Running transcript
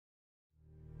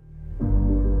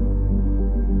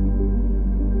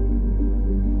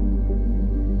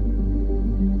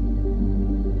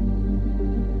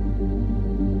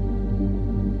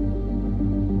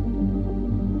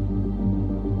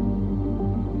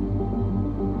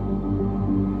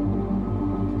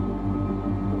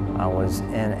I was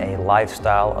in a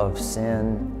lifestyle of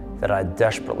sin that I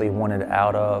desperately wanted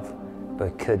out of,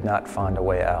 but could not find a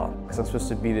way out. I'm supposed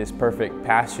to be this perfect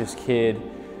pastor's kid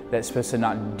that's supposed to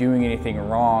not doing anything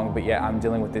wrong, but yet I'm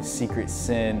dealing with this secret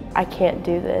sin. I can't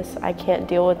do this. I can't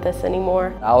deal with this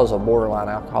anymore. I was a borderline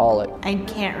alcoholic. I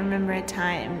can't remember a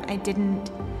time I didn't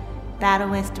battle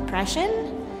with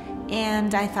depression,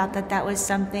 and I thought that that was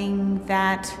something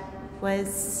that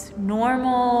was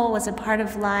normal, was a part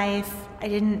of life. I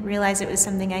didn't realize it was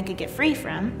something I could get free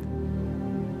from.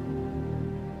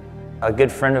 A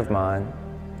good friend of mine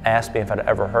asked me if I'd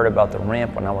ever heard about the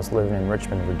Ramp when I was living in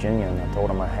Richmond, Virginia, and I told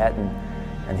him I hadn't.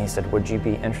 And he said, would you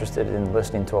be interested in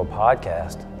listening to a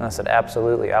podcast? And I said,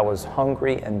 absolutely. I was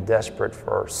hungry and desperate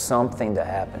for something to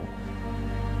happen.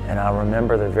 And I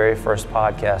remember the very first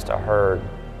podcast I heard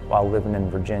while living in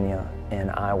Virginia, and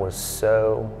I was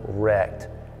so wrecked.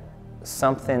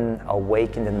 Something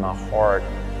awakened in my heart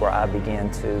where I began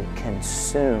to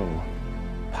consume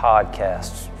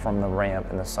podcasts from the Ramp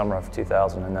in the summer of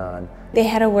 2009. They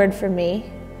had a word for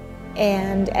me,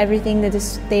 and everything that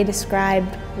they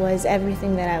described was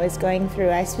everything that I was going through.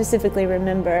 I specifically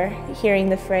remember hearing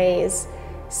the phrase,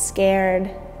 scared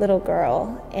little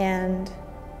girl, and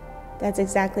that's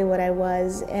exactly what I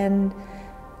was. And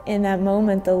in that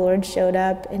moment, the Lord showed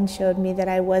up and showed me that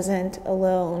I wasn't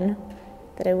alone,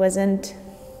 that I wasn't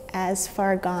as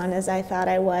far gone as I thought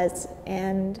I was,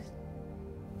 and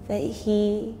that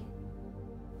He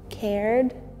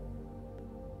cared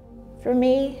for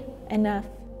me enough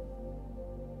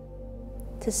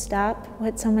to stop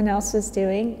what someone else was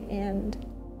doing and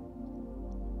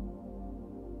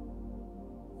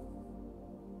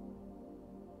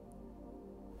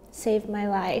save my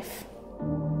life.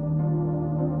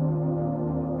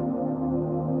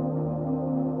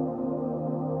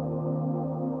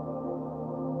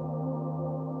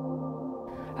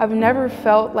 I've never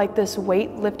felt like this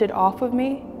weight lifted off of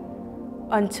me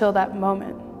until that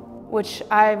moment, which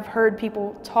I've heard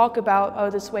people talk about, oh,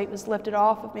 this weight was lifted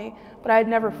off of me, but I had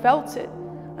never felt it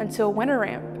until Winter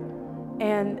Ramp.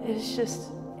 And it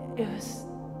was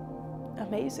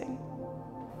amazing.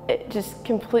 It just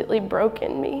completely broke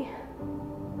in me,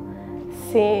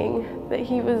 seeing that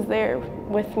He was there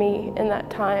with me in that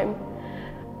time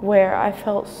where I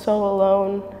felt so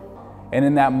alone. And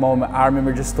in that moment, I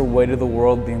remember just the weight of the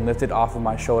world being lifted off of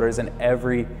my shoulders, and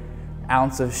every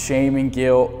ounce of shame and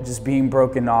guilt just being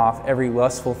broken off, every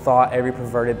lustful thought, every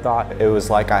perverted thought. It was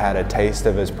like I had a taste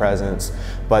of His presence,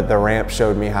 but the Ramp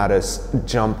showed me how to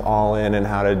jump all in and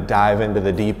how to dive into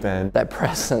the deep end. That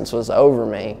presence was over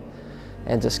me,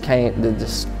 and I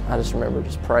just remember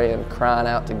just praying, crying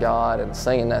out to God and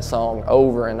singing that song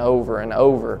over and over and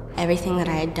over. Everything that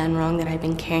I had done wrong, that I'd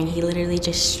been carrying, He literally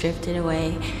just stripped it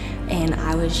away, and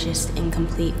I was just in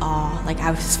complete awe. Like,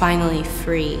 I was finally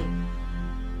free.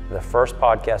 The first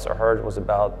podcast I heard was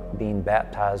about being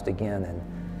baptized again and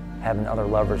having other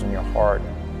lovers in your heart.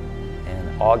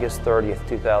 And August 30th,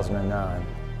 2009,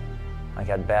 I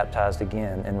got baptized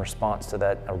again in response to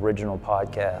that original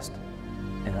podcast.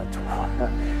 And a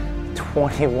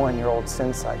 21-year-old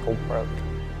sin cycle broke.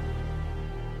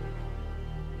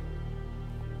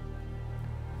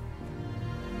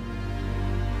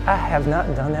 I have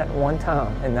not done that one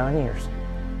time in 9 years.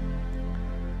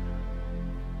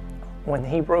 When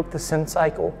He broke the sin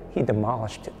cycle, He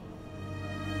demolished it.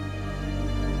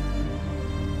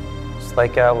 It's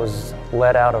like I was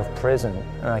let out of prison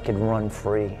and I could run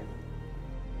free.